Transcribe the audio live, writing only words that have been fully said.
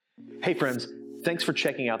Hey friends, thanks for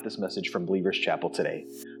checking out this message from Believers Chapel today.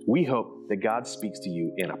 We hope that God speaks to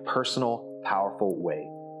you in a personal, powerful way.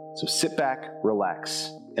 So sit back,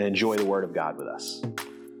 relax, and enjoy the Word of God with us.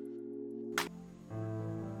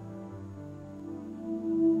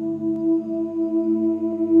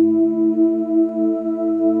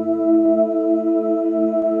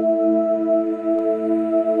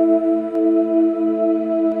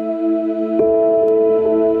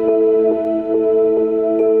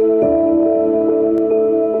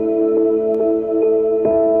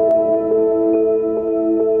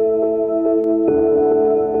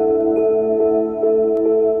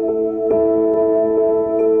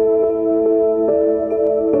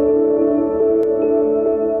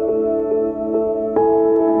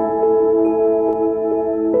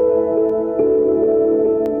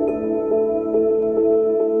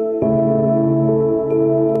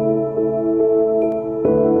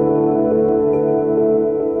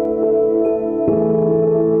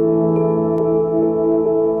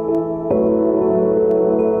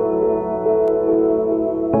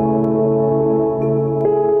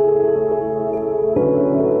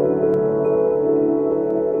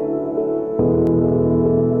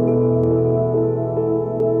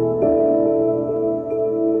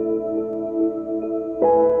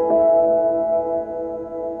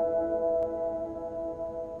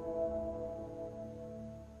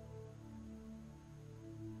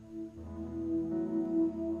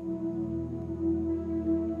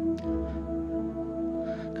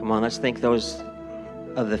 Come on, let's thank those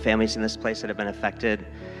of the families in this place that have been affected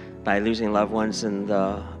by losing loved ones in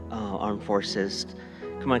the armed forces.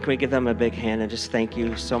 Come on, can we give them a big hand and just thank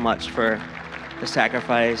you so much for the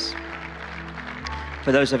sacrifice.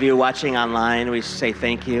 For those of you watching online, we say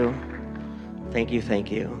thank you. Thank you,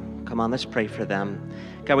 thank you. Come on, let's pray for them.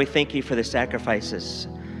 God, we thank you for the sacrifices.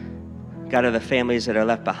 God, of the families that are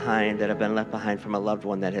left behind, that have been left behind from a loved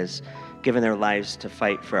one that has given their lives to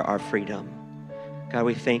fight for our freedom. God,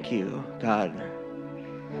 we thank you, God,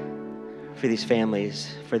 for these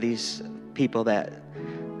families, for these people that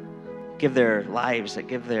give their lives, that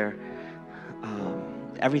give their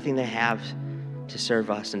everything they have to serve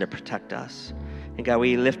us and to protect us. And God,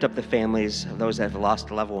 we lift up the families of those that have lost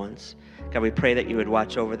loved ones. God, we pray that you would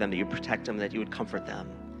watch over them, that you would protect them, that you would comfort them.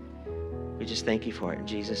 We just thank you for it in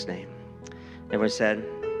Jesus' name. Everyone said,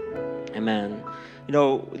 amen. You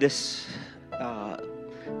know, this,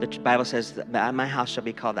 the Bible says that my house shall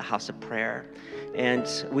be called the house of prayer. And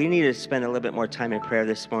we need to spend a little bit more time in prayer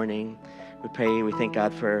this morning. We pray, we thank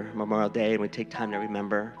God for Memorial Day, and we take time to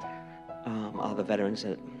remember all the veterans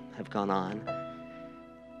that have gone on.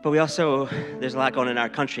 But we also, there's a lot going on in our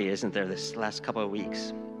country, isn't there, this last couple of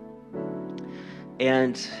weeks?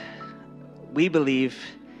 And we believe,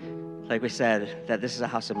 like we said, that this is a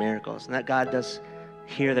house of miracles, and that God does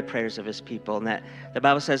hear the prayers of his people, and that the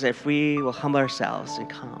Bible says if we will humble ourselves and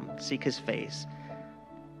come, seek his face,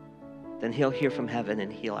 then he'll hear from heaven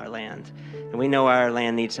and heal our land. And we know our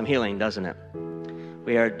land needs some healing, doesn't it?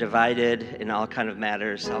 We are divided in all kind of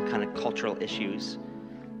matters, all kind of cultural issues.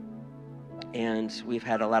 And we've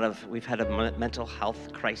had a mental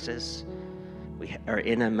health crisis. We are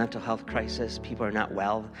in a mental health crisis. People are not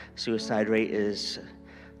well. Suicide rate is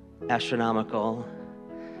astronomical.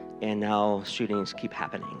 And now shootings keep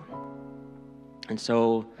happening. And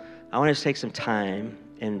so I want to take some time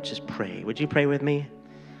and just pray. Would you pray with me?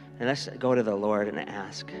 And let's go to the Lord and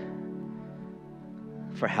ask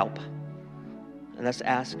for help. And let's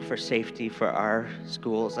ask for safety for our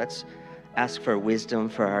schools. Let's ask for wisdom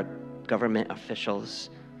for our government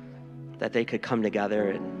officials, that they could come together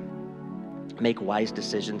and make wise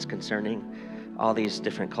decisions concerning all these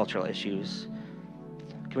different cultural issues.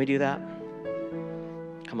 Can we do that?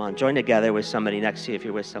 Come on, join together with somebody next to you. If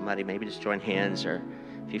you're with somebody, maybe just join hands, or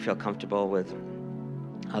if you feel comfortable with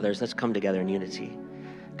others, let's come together in unity.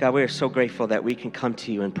 God, we are so grateful that we can come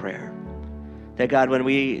to you in prayer. That God, when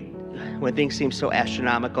things seem so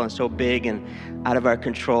astronomical and so big and out of our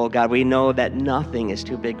control, God, we know that nothing is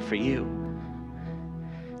too big for you.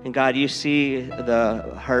 And God, you see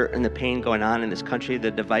the hurt and the pain going on in this country,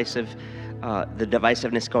 the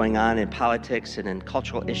divisiveness going on in politics and in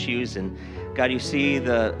cultural issues. And God, you see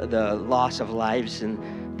the loss of lives and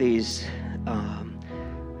these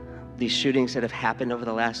shootings that have happened over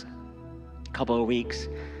the last couple of weeks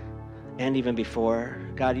and even before.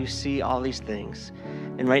 God, you see all these things.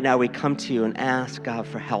 And right now we come to you and ask, God,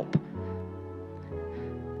 for help.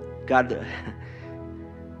 God,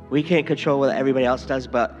 we can't control what everybody else does,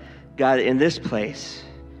 but God, in this place,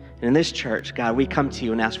 in this church, God, we come to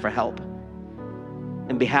you and ask for help.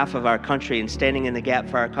 In behalf of our country and standing in the gap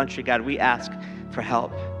for our country, God, we ask for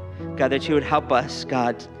help. God, that you would help us,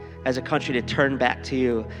 God, as a country to turn back to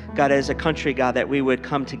you. God, as a country, God, that we would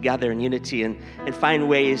come together in unity and find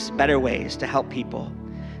ways, better ways to help people.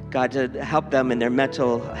 God, to help them in their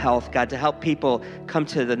mental health. God, to help people come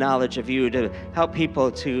to the knowledge of you, to help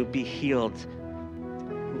people to be healed.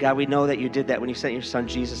 God, we know that you did that when you sent your son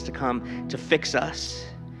Jesus to come to fix us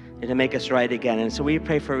and to make us right again. And so we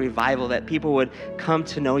pray for a revival, that people would come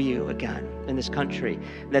to know you again in this country,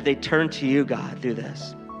 that they turn to you, God, through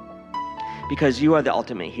this. Because you are the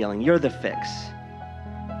ultimate healing. You're the fix.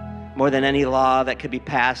 More than any law that could be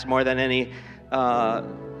passed, more than any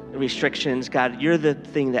restrictions, God, you're the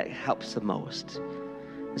thing that helps the most.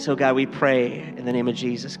 And so, God, we pray in the name of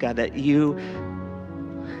Jesus, God, that you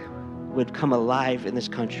would come alive in this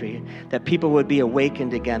country, that people would be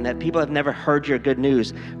awakened again, that people have never heard your good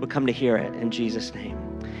news would come to hear it in Jesus' name.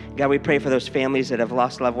 God, we pray for those families that have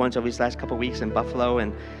lost loved ones over these last couple of weeks in Buffalo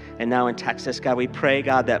and now in Texas. God, we pray,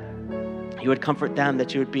 God, that you would comfort them,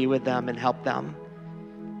 that you would be with them and help them.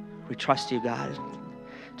 We trust you, God,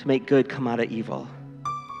 to make good come out of evil.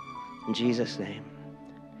 In Jesus' name.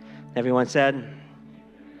 Everyone said,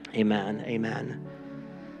 amen, amen.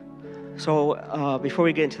 So before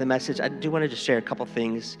we get into the message, I do want to just share a couple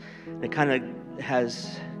things. It kind of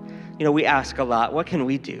has, we ask a lot, what can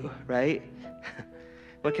we do, right?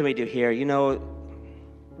 What can we do here?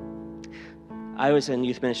 I was in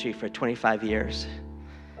youth ministry for 25 years,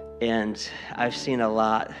 and I've seen a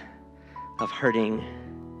lot of hurting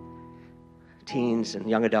teens and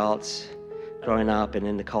young adults growing up and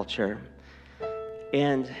in the culture.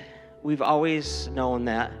 And we've always known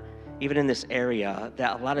that, even in this area,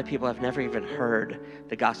 that a lot of people have never even heard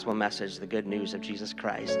the gospel message, the good news of Jesus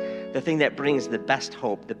Christ, the thing that brings the best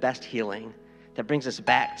hope, the best healing, that brings us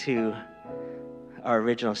back to our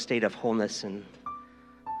original state of wholeness and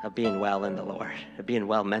of being well in the Lord, of being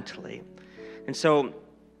well mentally. And so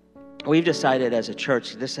we've decided as a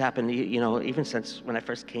church, this happened, even since when I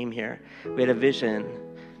first came here, we had a vision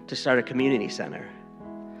to start a community center,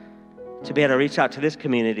 to be able to reach out to this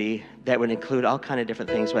community that would include all kind of different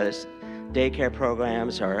things, whether it's daycare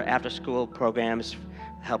programs or after-school programs,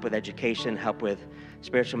 help with education, help with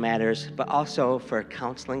spiritual matters, but also for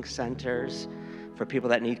counseling centers, for people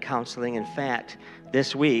that need counseling. In fact,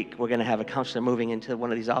 this week, we're going to have a counselor moving into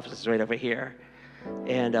one of these offices right over here,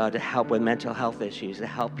 and to help with mental health issues, to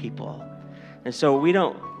help people. And so we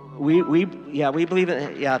believe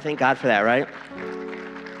in, thank God for that, right?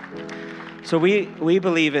 So we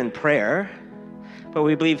believe in prayer, but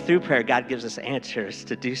we believe through prayer, God gives us answers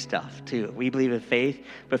to do stuff too. We believe in faith,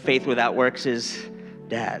 but faith without works is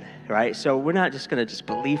dead, right? So we're not just going to just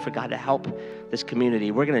believe for God to help this community.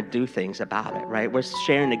 We're going to do things about it, right? We're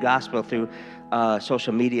sharing the gospel through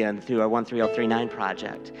social media and through our 13039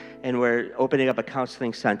 project. And we're opening up a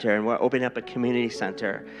counseling center, and we're opening up a community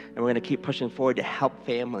center. And we're going to keep pushing forward to help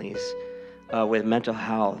families with mental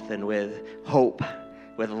health and with hope,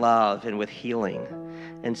 with love and with healing.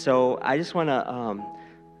 And so I just want to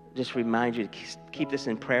just remind you to keep this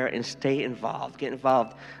in prayer and stay involved. Get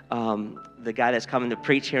involved. The guy that's coming to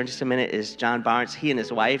preach here in just a minute is John Barnes. He and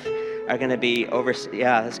his wife are going to be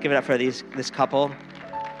let's give it up for this couple.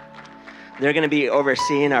 They're going to be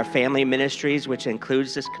overseeing our family ministries, which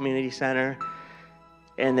includes this community center.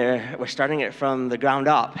 And we're starting it from the ground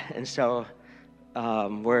up. And so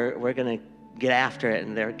we're going to get after it,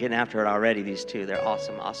 and they're getting after it already, these two. They're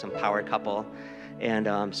awesome power couple, and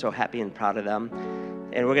I'm so happy and proud of them.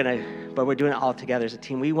 And we're doing it all together as a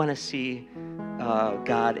team. We want to see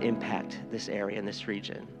God impact this area and this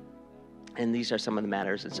region. And these are some of the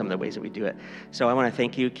matters and some of the ways that we do it. So I want to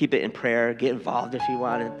thank you. Keep it in prayer. Get involved if you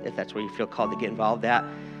want, if that's where you feel called to get involved at.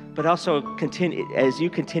 But also as you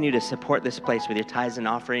continue to support this place with your tithes and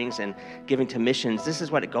offerings and giving to missions, this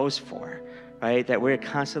is what it goes for, right? That we're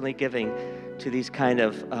constantly giving to these kind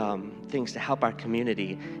of things to help our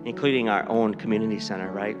community, including our own community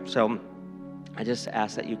center, right? So I just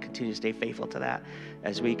ask that you continue to stay faithful to that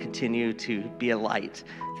as we continue to be a light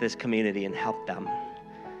to this community and help them.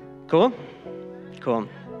 Cool? Cool.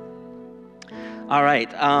 All right,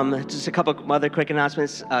 just a couple other quick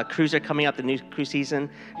announcements. Crews are coming up, the new crew season.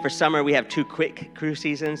 For summer, we have 2 quick crew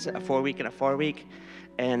seasons, a 4-week and a 4-week.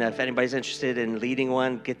 And if anybody's interested in leading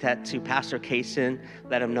one, get that to Pastor Kaysen.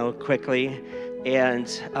 Let him know quickly. And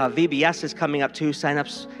VBS is coming up too.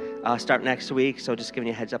 Sign-ups start next week, so just giving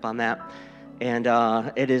you a heads up on that. And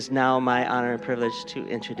it is now my honor and privilege to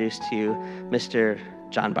introduce to you Mr.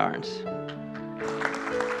 John Barnes.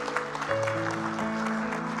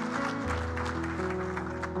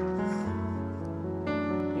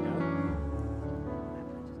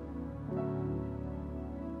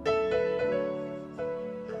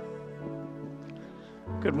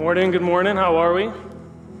 Good morning, how are we?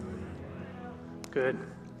 Good.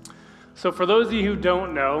 So for those of you who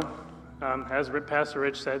don't know, as Pastor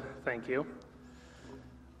Rich said, thank you.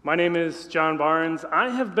 My name is John Barnes. I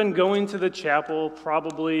have been going to the chapel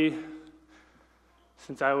probably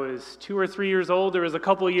since I was 2 or 3 years old. There was a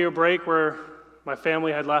couple-year break where my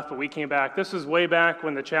family had left, but we came back. This was way back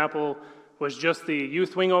when the chapel was just the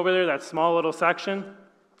youth wing over there, that small little section.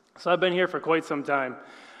 So I've been here for quite some time.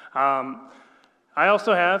 I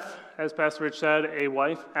also have, as Pastor Rich said, a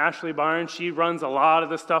wife, Ashley Barnes. She runs a lot of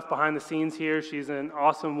the stuff behind the scenes here. She's an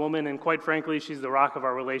awesome woman, and quite frankly, she's the rock of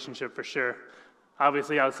our relationship for sure.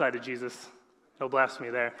 Obviously outside of Jesus. No blasphemy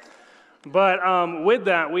there. But with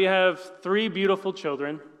that, we have 3 beautiful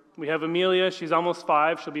children. We have Amelia. She's almost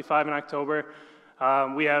 5. She'll be 5 in October.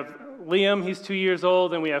 We have Liam. He's 2 years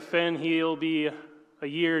old. And we have Finn. He'll be a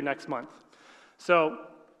year next month. So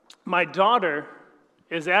my daughter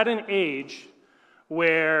is at an age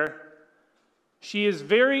where she is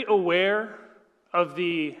very aware of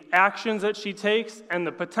the actions that she takes and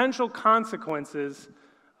the potential consequences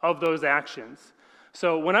of those actions.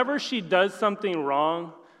 So whenever she does something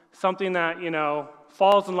wrong, something that,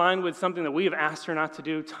 falls in line with something that we have asked her not to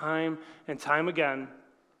do time and time again,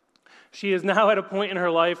 she is now at a point in her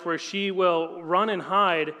life where she will run and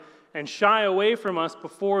hide and shy away from us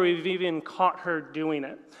before we've even caught her doing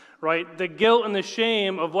it, right? The guilt and the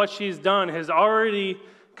shame of what she's done has already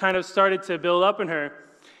kind of started to build up in her.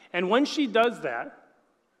 And when she does that,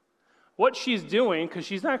 what she's doing, because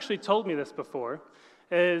she's actually told me this before,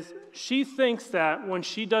 is she thinks that when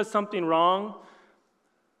she does something wrong,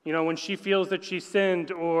 when she feels that she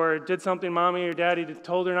sinned or did something mommy or daddy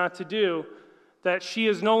told her not to do, that she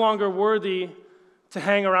is no longer worthy to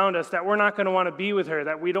hang around us, that we're not going to want to be with her,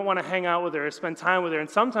 that we don't want to hang out with her or spend time with her. And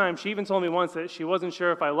sometimes she even told me once that she wasn't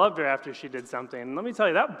sure if I loved her after she did something. And let me tell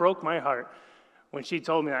you, that broke my heart when she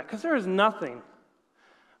told me that, because there is nothing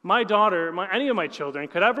my daughter, any of my children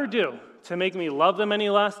could ever do to make me love them any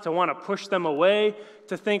less, to want to push them away,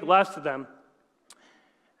 to think less of them.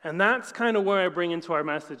 And that's kind of where I bring into our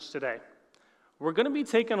message today. We're going to be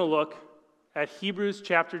taking a look at Hebrews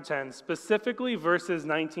chapter 10, specifically verses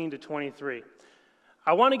 19 to 23.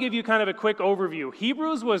 I want to give you kind of a quick overview.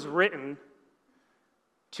 Hebrews was written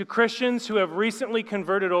to Christians who have recently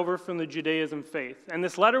converted over from the Judaism faith. And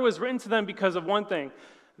this letter was written to them because of one thing.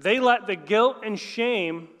 They let the guilt and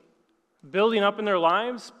shame building up in their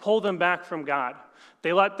lives pull them back from God.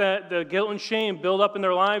 They let the guilt and shame build up in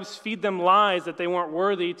their lives, feed them lies that they weren't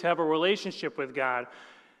worthy to have a relationship with God,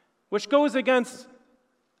 which goes against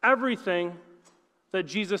everything that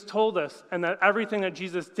Jesus told us and that everything that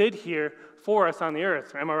Jesus did here for us on the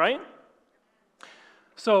earth. Am I right?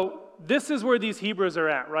 So this is where these Hebrews are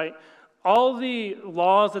at, right? All the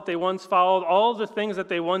laws that they once followed, all the things that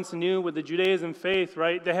they once knew with the Judaism faith,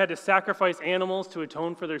 right? They had to sacrifice animals to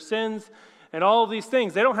atone for their sins and all of these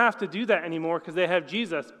things. They don't have to do that anymore because they have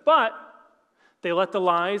Jesus. But they let the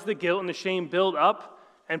lies, the guilt, and the shame build up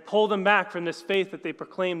and pull them back from this faith that they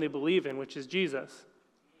proclaim they believe in, which is Jesus.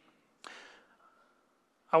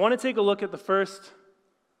 I want to take a look at the first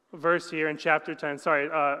verse here in chapter 10,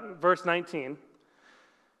 verse 19.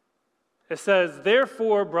 It says,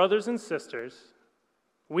 "Therefore, brothers and sisters,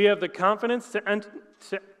 we have the confidence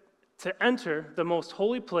to enter the most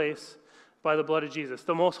holy place by the blood of Jesus."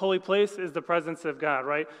 The most holy place is the presence of God,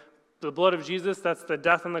 right? The blood of Jesus, that's the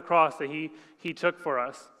death on the cross that he took for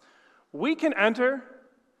us. We can enter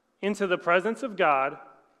into the presence of God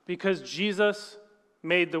because Jesus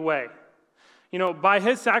made the way. By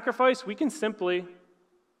his sacrifice, we can simply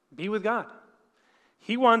be with God.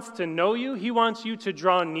 He wants to know you. He wants you to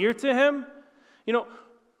draw near to him.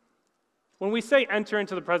 When we say enter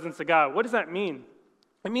into the presence of God, what does that mean?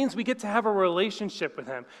 It means we get to have a relationship with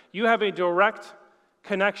him. You have a direct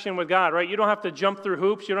connection with God, right? You don't have to jump through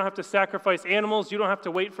hoops. You don't have to sacrifice animals. You don't have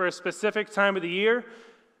to wait for a specific time of the year.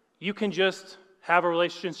 You can just have a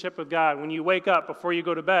relationship with God. When you wake up, before you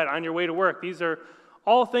go to bed, on your way to work, these are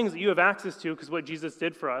all things that you have access to because what Jesus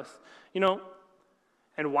did for us.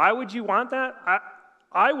 And why would you want that?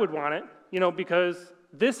 I would want it, because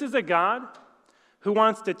this is a God who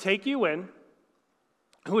wants to take you in,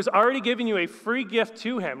 who has already given you a free gift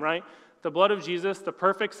to him, right? The blood of Jesus, the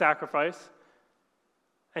perfect sacrifice.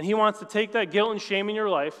 And he wants to take that guilt and shame in your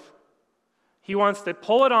life. He wants to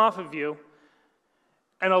pull it off of you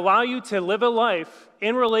and allow you to live a life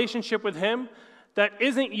in relationship with him that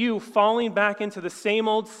isn't you falling back into the same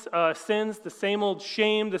old sins, the same old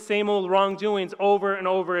shame, the same old wrongdoings over and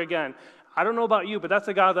over again. I don't know about you, but that's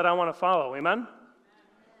a God that I want to follow. Amen?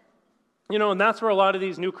 And that's where a lot of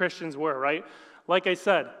these new Christians were, right? Like I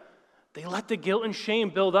said, they let the guilt and shame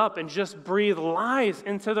build up and just breathe lies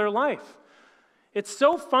into their life. It's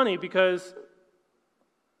so funny because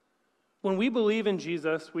when we believe in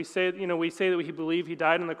Jesus, we say that we believe he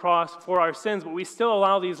died on the cross for our sins, but we still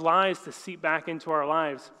allow these lies to seep back into our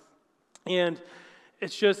lives. And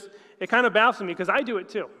it kind of baffles me because I do it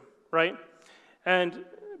too, right? And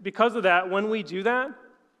because of that, when we do that,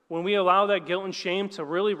 when we allow that guilt and shame to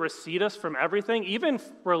really recede us from everything, even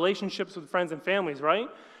relationships with friends and families, right?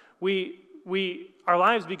 Our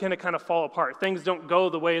lives begin to kind of fall apart. Things don't go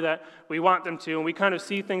the way that we want them to, and we kind of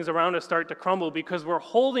see things around us start to crumble because we're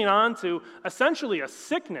holding on to essentially a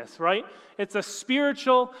sickness, right? It's a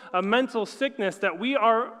spiritual, a mental sickness that we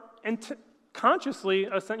are consciously,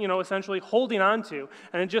 essentially holding on to,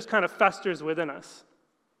 and it just kind of festers within us.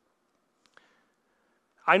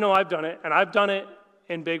 I know I've done it, and I've done it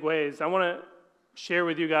in big ways. I want to share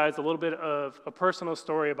with you guys a little bit of a personal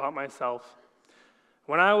story about myself.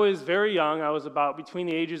 When I was very young, I was about between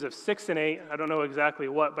the ages of 6 and 8, I don't know exactly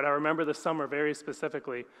what, but I remember the summer very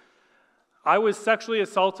specifically. I was sexually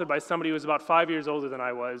assaulted by somebody who was about 5 years older than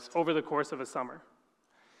I was over the course of a summer.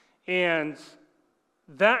 And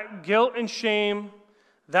that guilt and shame,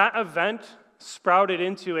 that event sprouted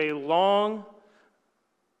into a long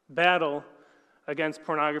battle against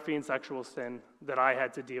pornography and sexual sin that I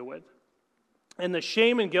had to deal with. And the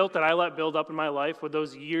shame and guilt that I let build up in my life with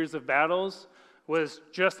those years of battles was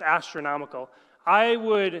just astronomical. I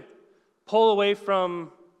would pull away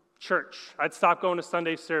from church. I'd stop going to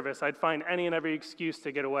Sunday service. I'd find any and every excuse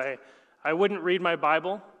to get away. I wouldn't read my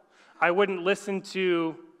Bible. I wouldn't listen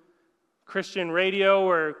to Christian radio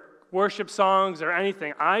or worship songs or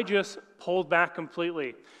anything. I just pulled back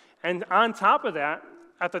completely. And on top of that,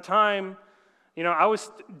 at the time, I was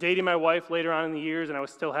dating my wife later on in the years, and I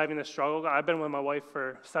was still having this struggle. I've been with my wife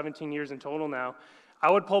for 17 years in total now. I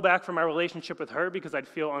would pull back from my relationship with her because I'd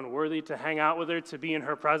feel unworthy to hang out with her, to be in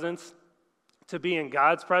her presence, to be in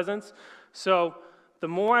God's presence. So the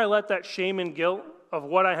more I let that shame and guilt of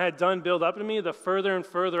what I had done build up in me, the further and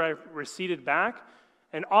further I receded back.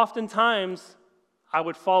 And oftentimes, I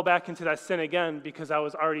would fall back into that sin again because I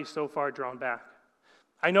was already so far drawn back.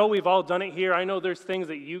 I know we've all done it here. I know there's things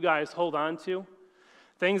that you guys hold on to,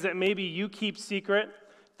 things that maybe you keep secret,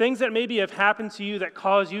 things that maybe have happened to you that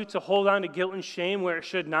cause you to hold on to guilt and shame where it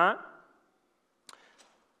should not.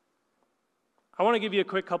 I want to give you a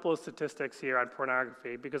quick couple of statistics here on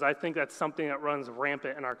pornography because I think that's something that runs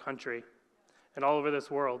rampant in our country and all over this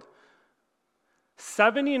world.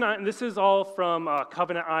 79, this is all from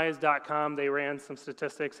covenanteyes.com. They ran some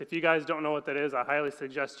statistics. If you guys don't know what that is, I highly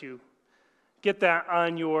suggest you get that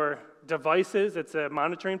on your devices. It's a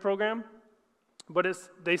monitoring program. But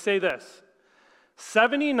they say this: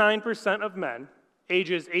 79% of men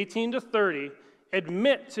ages 18 to 30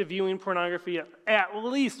 admit to viewing pornography at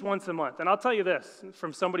least once a month. And I'll tell you this,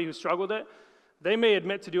 from somebody who struggled with it, they may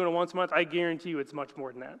admit to doing it once a month. I guarantee you it's much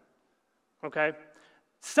more than that. Okay?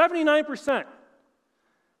 79%.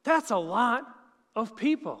 That's a lot of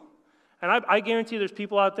people. And I guarantee there's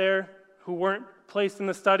people out there who weren't placed in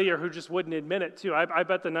the study or who just wouldn't admit it too. I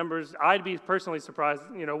bet the numbers, I'd be personally surprised,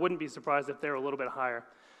 wouldn't be surprised if they were a little bit higher.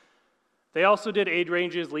 They also did age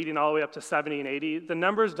ranges leading all the way up to 70 and 80. The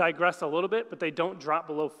numbers digress a little bit, but they don't drop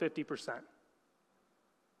below 50%.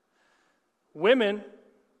 Women,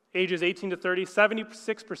 ages 18 to 30,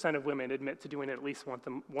 76% of women admit to doing it at least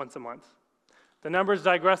once a month. The numbers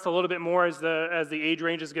digress a little bit more as the age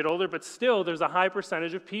ranges get older, but still there's a high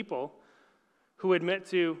percentage of people who admit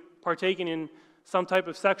to partaking in some type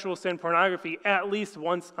of sexual sin, pornography, at least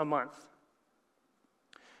once a month.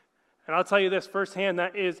 And I'll tell you this firsthand,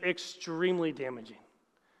 that is extremely damaging.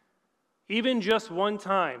 Even just one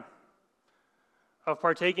time of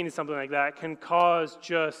partaking in something like that can cause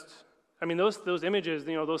those images,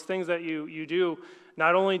 those things that you do,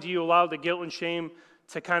 not only do you allow the guilt and shame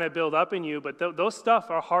to kind of build up in you, but those stuff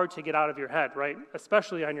are hard to get out of your head, right?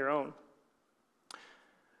 Especially on your own.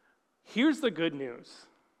 Here's the good news.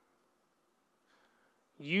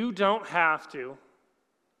 You don't have to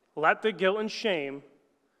let the guilt and shame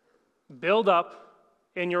build up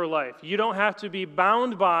in your life. You don't have to be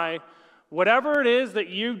bound by whatever it is that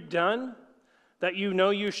you've done that you know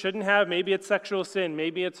you shouldn't have. Maybe it's sexual sin,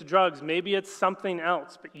 maybe it's drugs, maybe it's something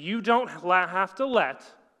else, but you don't have to let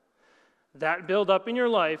that build up in your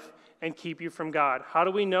life and keep you from God. How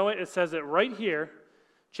do we know it? It says it right here,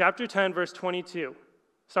 chapter 10, verse 20 to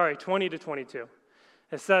 22.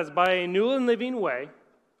 It says, "By a new and living way,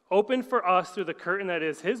 opened for us through the curtain that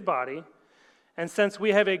is his body, and since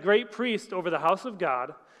we have a great priest over the house of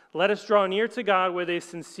God, let us draw near to God with a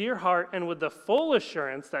sincere heart and with the full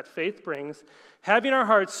assurance that faith brings, having our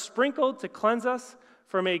hearts sprinkled to cleanse us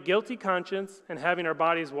from a guilty conscience and having our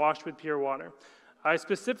bodies washed with pure water." I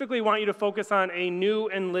specifically want you to focus on a new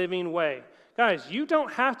and living way. Guys, you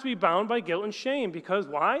don't have to be bound by guilt and shame because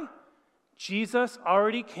why? Jesus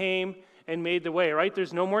already came and made the way, right?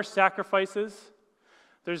 There's no more sacrifices.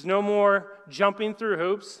 There's no more jumping through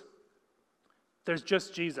hoops. There's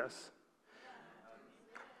just Jesus.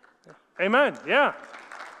 Amen. Yeah.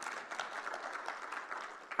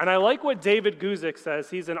 And I like what David Guzik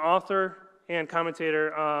says. He's an author and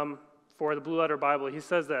commentator for the Blue Letter Bible. He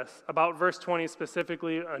says this about verse 20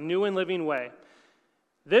 specifically, a new and living way.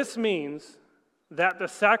 This means that the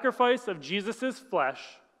sacrifice of Jesus' flesh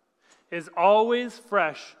is always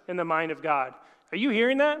fresh in the mind of God. Are you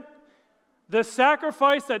hearing that? The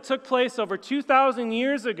sacrifice that took place over 2,000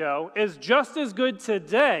 years ago is just as good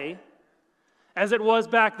today as it was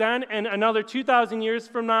back then, and another 2,000 years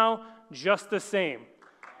from now, just the same.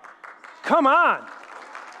 Come on.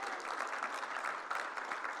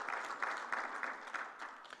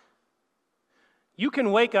 You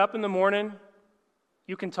can wake up in the morning,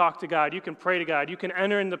 you can talk to God, you can pray to God, you can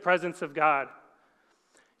enter in the presence of God.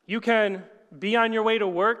 You can be on your way to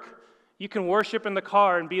work, you can worship in the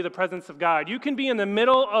car and be in the presence of God. You can be in the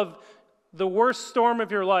middle of the worst storm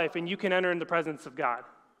of your life and you can enter in the presence of God.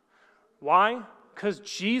 Why? Because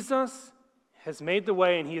Jesus has made the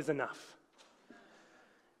way and he is enough.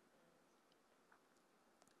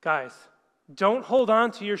 Guys, don't hold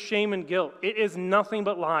on to your shame and guilt. It is nothing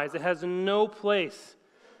but lies. It has no place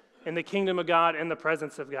in the kingdom of God and the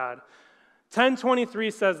presence of God.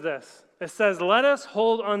 10:23 says this. It says, "Let us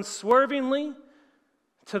hold unswervingly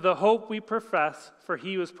to the hope we profess, for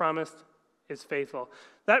he who has promised is faithful."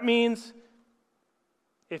 That means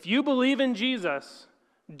if you believe in Jesus,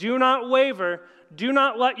 do not waver, do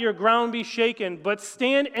not let your ground be shaken, but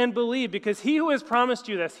stand and believe, because he who has promised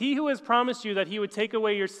you this, he who has promised you that he would take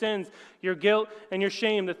away your sins, your guilt, and your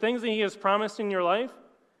shame, the things that he has promised in your life,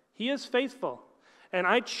 he is faithful. And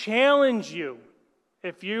I challenge you,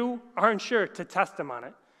 if you aren't sure, to test him on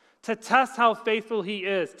it, to test how faithful he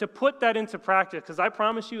is, to put that into practice, because I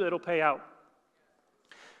promise you it'll pay out.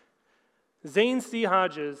 Zane C.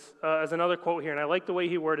 Hodges has another quote here, and I like the way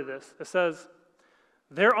he worded this. It says,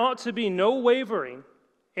 "There ought to be no wavering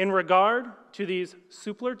in regard to these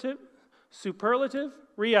superlative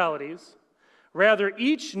realities. Rather,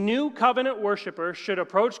 each new covenant worshiper should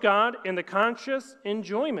approach God in the conscious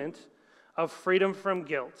enjoyment of freedom from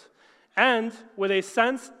guilt, and with a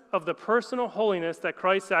sense of the personal holiness that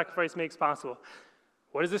Christ's sacrifice makes possible."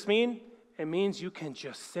 What does this mean? It means you can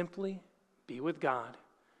just simply be with God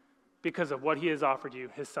because of what he has offered you,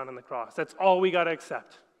 his son on the cross. That's all we got to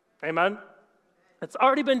accept. Amen? It's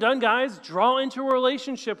already been done, guys. Draw into a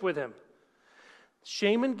relationship with him.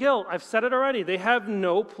 Shame and guilt, I've said it already, they have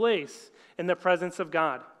no place in the presence of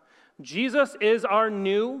God. Jesus is our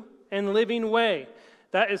new and living way.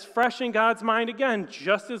 That is fresh in God's mind again,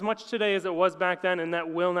 just as much today as it was back then, and that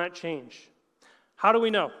will not change. How do we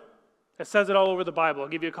know? It says it all over the Bible. I'll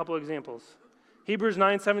give you a couple examples. Hebrews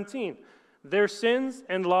 9:17. "Their sins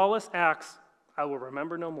and lawless acts I will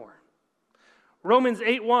remember no more." Romans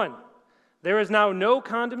 8:1. "There is now no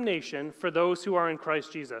condemnation for those who are in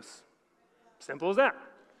Christ Jesus." Simple as that.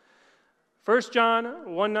 1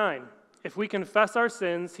 John 1:9. "If we confess our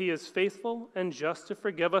sins, he is faithful and just to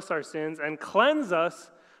forgive us our sins and cleanse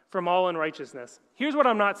us from all unrighteousness." Here's what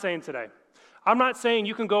I'm not saying today. I'm not saying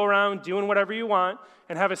you can go around doing whatever you want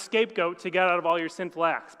and have a scapegoat to get out of all your sinful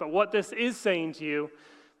acts. But what this is saying to you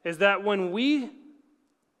is that when we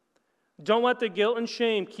don't let the guilt and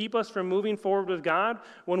shame keep us from moving forward with God,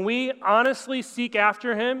 when we honestly seek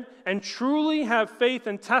after him and truly have faith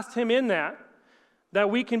and test him in that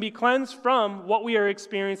we can be cleansed from what we are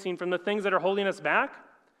experiencing, from the things that are holding us back,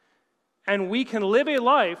 and we can live a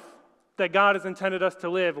life that God has intended us to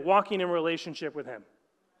live, walking in relationship with him.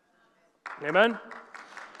 Amen?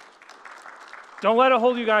 Don't let it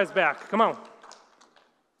hold you guys back. Come on.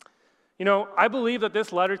 You know, I believe that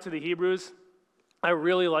this letter to the Hebrews, I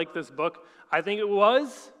really like this book. I think it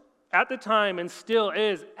was, at the time, and still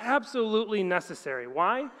is, absolutely necessary.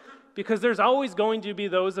 Why? Because there's always going to be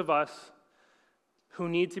those of us who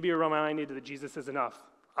need to be reminded that Jesus is enough.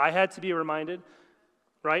 I had to be reminded,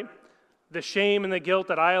 right? The shame and the guilt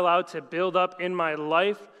that I allowed to build up in my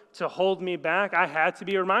life to hold me back, I had to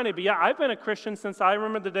be reminded. But yeah, I've been a Christian since I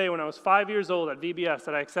remember the day when I was 5 years old at VBS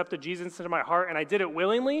that I accepted Jesus into my heart, and I did it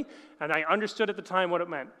willingly, and I understood at the time what it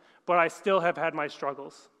meant. But I still have had my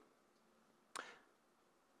struggles.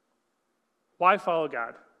 Why follow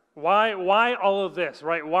God? Why all of this,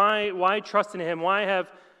 right? Why trust in him? Why have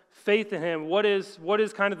faith in him? What is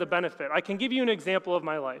kind of the benefit? I can give you an example of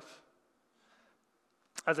my life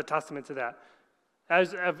as a testament to that.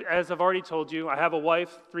 As I've already told you, I have a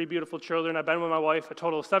wife, 3 beautiful children. I've been with my wife a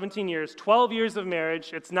total of 17 years, 12 years of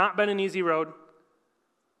marriage. It's not been an easy road.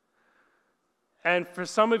 And for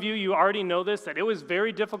some of you, you already know this, that it was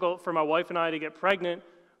very difficult for my wife and I to get pregnant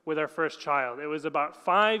with our first child. It was about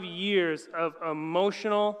 5 years of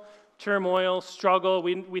emotional turmoil, struggle.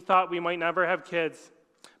 We thought we might never have kids,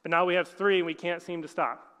 but now we have 3 and we can't seem to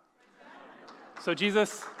stop. So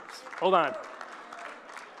Jesus, hold on.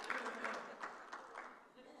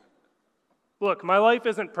 Look, my life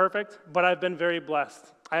isn't perfect, but I've been very blessed.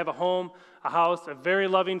 I have a home, a house, a very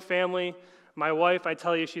loving family. My wife, I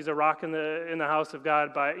tell you, she's a rock in the house of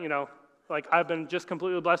God. But, I've been just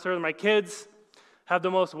completely blessed with her. My kids have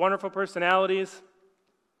the most wonderful personalities.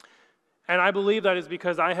 And I believe that is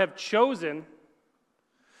because I have chosen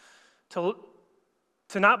to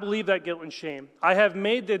not believe that guilt and shame. I have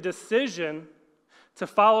made the decision to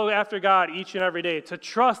follow after God each and every day, to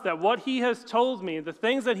trust that what He has told me, the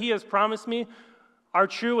things that He has promised me, are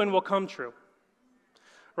true and will come true.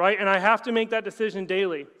 Right? And I have to make that decision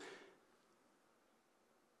daily.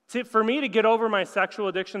 For me to get over my sexual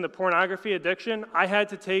addiction, the pornography addiction, I had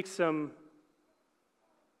to take some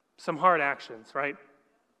hard actions, right?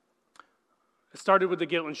 It started with the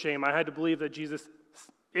guilt and shame. I had to believe that Jesus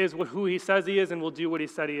is who He says He is and will do what He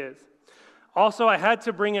said He is. Also, I had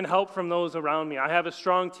to bring in help from those around me. I have a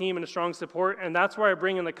strong team and a strong support, and that's where I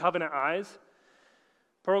bring in the Covenant Eyes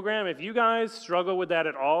program. If you guys struggle with that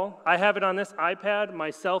at all, I have it on this iPad, my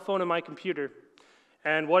cell phone, and my computer.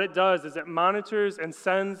 And what it does is it monitors and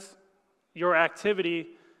sends your activity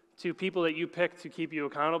to people that you pick to keep you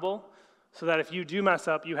accountable, so that if you do mess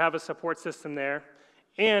up, you have a support system there.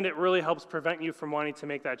 And it really helps prevent you from wanting to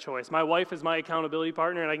make that choice. My wife is my accountability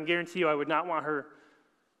partner, and I can guarantee you I would not want her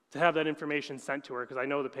to have that information sent to her because I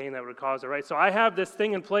know the pain that would cause her, right? So I have this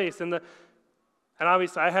thing in place, and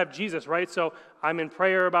obviously I have Jesus, right? So I'm in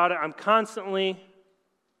prayer about it. I'm constantly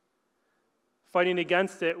fighting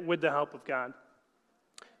against it with the help of God.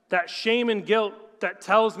 That shame and guilt that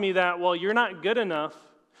tells me that, well, you're not good enough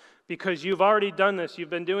because you've already done this. You've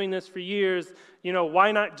been doing this for years.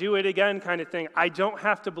 Why not do it again kind of thing. I don't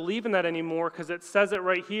have to believe in that anymore because it says it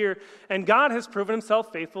right here. And God has proven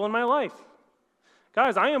Himself faithful in my life.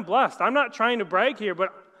 Guys, I am blessed. I'm not trying to brag here,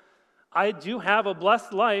 but I do have a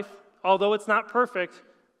blessed life, although it's not perfect.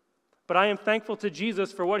 But I am thankful to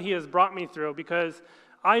Jesus for what He has brought me through, because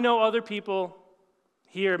I know other people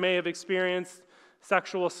here may have experienced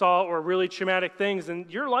sexual assault or really traumatic things, and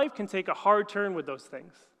your life can take a hard turn with those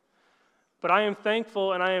things. But I am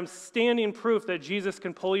thankful, and I am standing proof that Jesus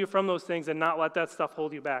can pull you from those things and not let that stuff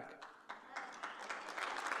hold you back.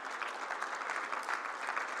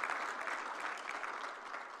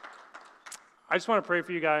 I just want to pray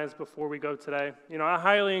for you guys before we go today. I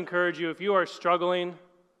highly encourage you, if you are struggling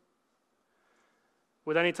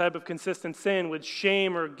with any type of consistent sin, with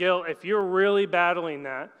shame or guilt, if you're really battling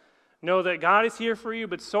that, know that God is here for you,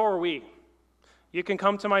 but so are we. You can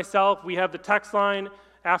come to myself. We have the text line.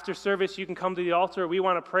 After service, you can come to the altar. We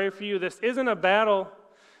want to pray for you. This isn't a battle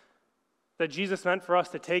that Jesus meant for us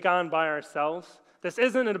to take on by ourselves. This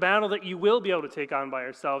isn't a battle that you will be able to take on by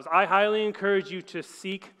yourselves. I highly encourage you to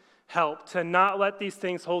seek help, to not let these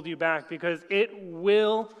things hold you back, because it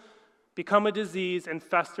will become a disease and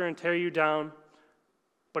fester and tear you down,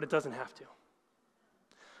 but it doesn't have to.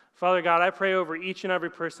 Father God, I pray over each and every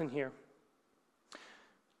person here.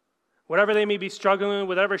 Whatever they may be struggling with,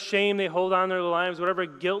 whatever shame they hold on their lives, whatever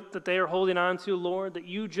guilt that they are holding on to, Lord, that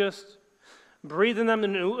you just breathe in them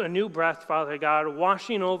a new breath, Father God,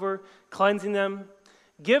 washing over, cleansing them.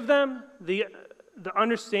 Give them the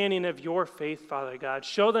understanding of your faith, Father God.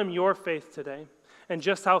 Show them your faith today and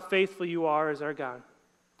just how faithful you are as our God.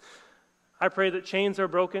 I pray that chains are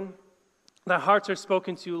broken, that hearts are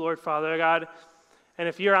spoken to, Lord, Father God. And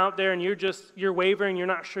if you're out there and you're wavering, you're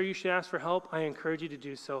not sure you should ask for help, I encourage you to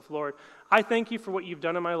do so, Lord. I thank you for what you've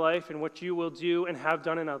done in my life and what you will do and have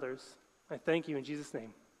done in others. I thank you in Jesus'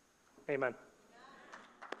 name. Amen.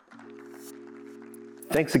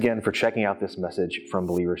 Thanks again for checking out this message from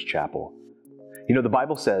Believers Chapel. The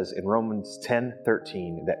Bible says in Romans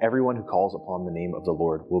 10:13 that everyone who calls upon the name of the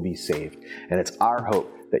Lord will be saved. And it's our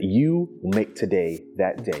hope that you will make today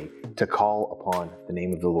that day to call upon the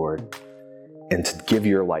name of the Lord and to give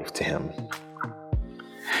your life to Him.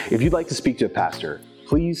 If you'd like to speak to a pastor,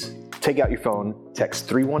 please take out your phone, text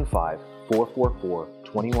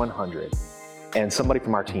 315-444-2100, and somebody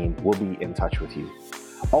from our team will be in touch with you.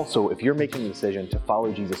 Also, if you're making the decision to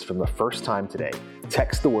follow Jesus from the first time today,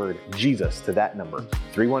 text the word Jesus to that number,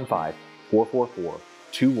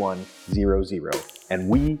 315-444-2100, and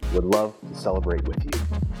we would love to celebrate with you.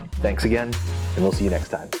 Thanks again, and we'll see you next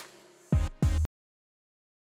time.